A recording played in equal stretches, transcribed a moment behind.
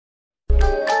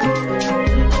In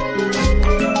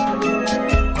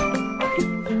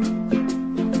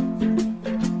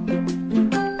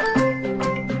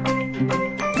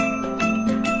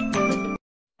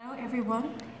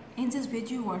this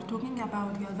video, we are talking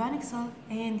about galvanic cell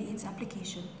and its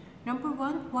application. Number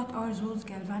one, what are those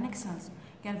galvanic cells?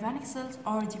 Galvanic cells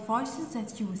are devices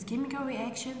that use chemical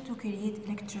reaction to create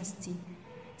electricity.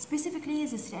 Specifically,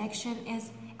 this reaction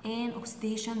is an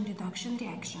oxidation-reduction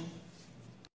reaction.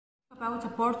 About a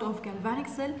part of galvanic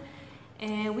cell,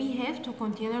 we have two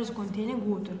containers containing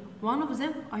water. One of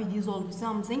them, I dissolve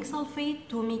some zinc sulfate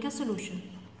to make a solution,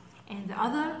 and the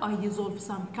other, I dissolve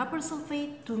some copper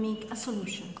sulfate to make a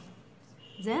solution.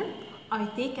 Then I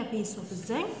take a piece of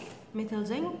zinc, metal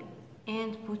zinc,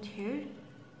 and put here,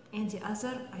 and the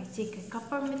other I take a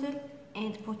copper metal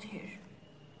and put here,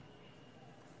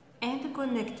 and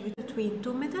connect between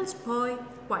two metals by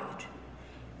wire.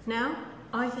 Now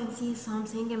I can see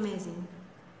something amazing.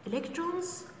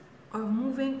 Electrons are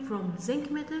moving from zinc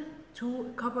metal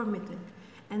to copper metal,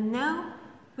 and now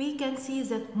we can see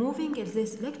that moving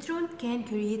this electron can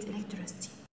create electricity.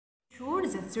 To ensure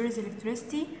that there is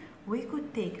electricity, we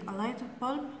could take a light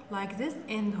bulb like this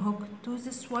and hook to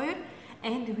this wire,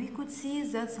 and we could see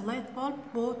that the light bulb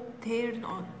will turn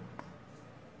on.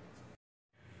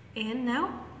 And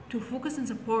now, to focus on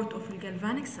the part of the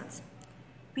galvanic cells,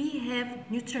 we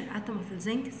have neutral atom of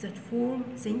zinc that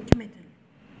form zinc metal,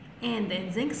 and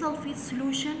in zinc sulfate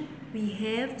solution we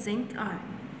have zinc ion,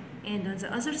 and on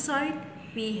the other side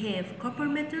we have copper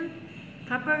metal,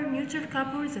 copper neutral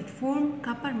copper that form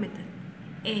copper metal,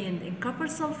 and in copper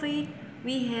sulfate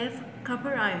we have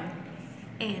copper ion,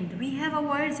 and we have a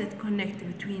wire that connects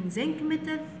between zinc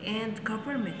metal and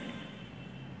copper metal.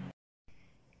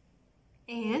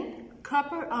 And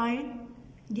copper ion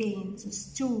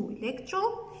gains 2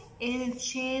 electrons and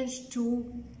change to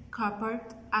copper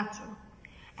atom,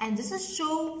 and this is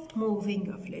show moving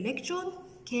of the electron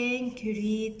can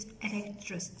create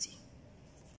electricity.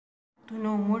 To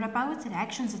know more about the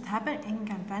reactions that happen in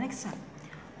galvanic cell,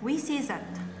 we see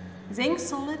that zinc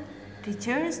solid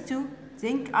returns to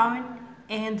zinc ion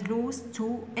and lose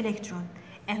 2 electrons,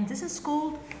 and this is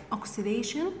called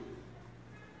oxidation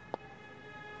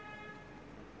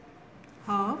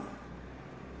of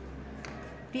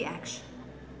reaction.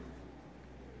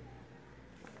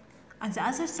 On the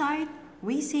other side,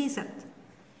 we see that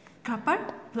copper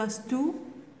plus 2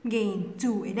 gain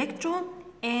 2 electrons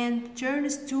and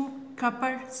turns to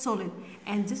copper solid,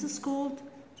 and this is called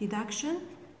reduction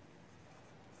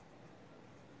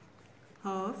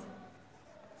of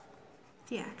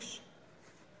reaction.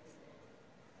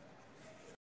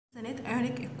 The net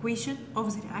ionic equation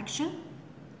of the reaction: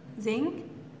 zinc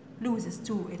loses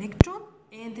 2 electrons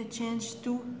and changes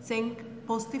to zinc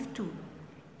positive 2,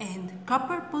 and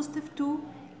copper positive 2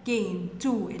 gain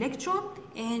 2 electrons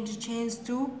and changes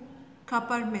to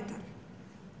copper metal.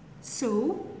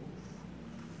 So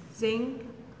zinc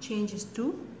changes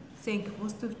to zinc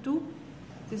positive 2.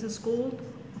 This is called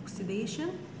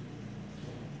oxidation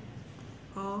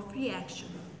of reaction,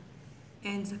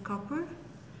 and the copper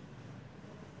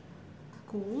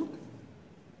called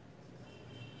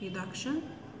reduction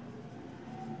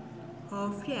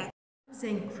of reaction.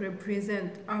 Zinc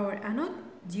represent our anode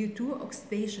due to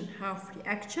oxidation of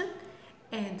reaction,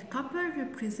 and copper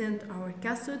represent our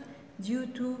cathode due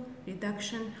to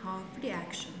reduction of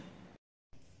reaction.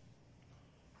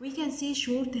 We can see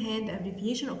shorthand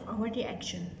abbreviation of our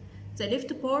reaction. The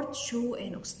left part shows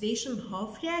an oxidation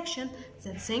of reaction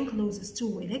that zinc loses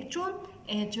 2 electrons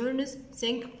and turns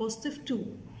zinc positive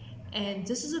 2, and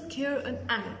this is occur on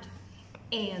anode.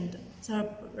 And the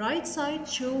right side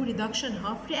shows reduction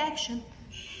of reaction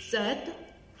that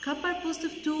copper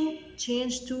positive 2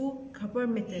 change to copper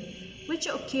metal, which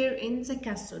occur in the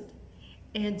cathode.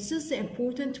 And this is the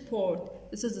important part.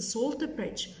 This is the salt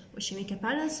bridge, which make a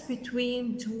balance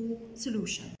between two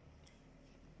solutions.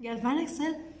 Galvanic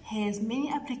cell has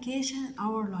many applications in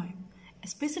our life.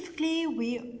 Specifically,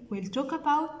 we will talk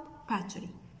about battery.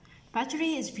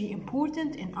 Battery is very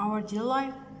important in our daily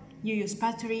life. You use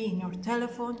battery in your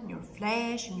telephone, in your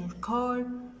flash, in your car,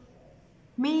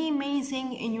 many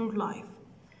things in your life.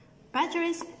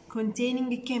 Batteries containing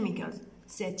chemicals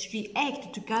that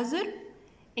react together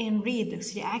in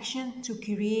redox reaction to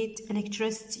create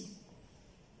electricity.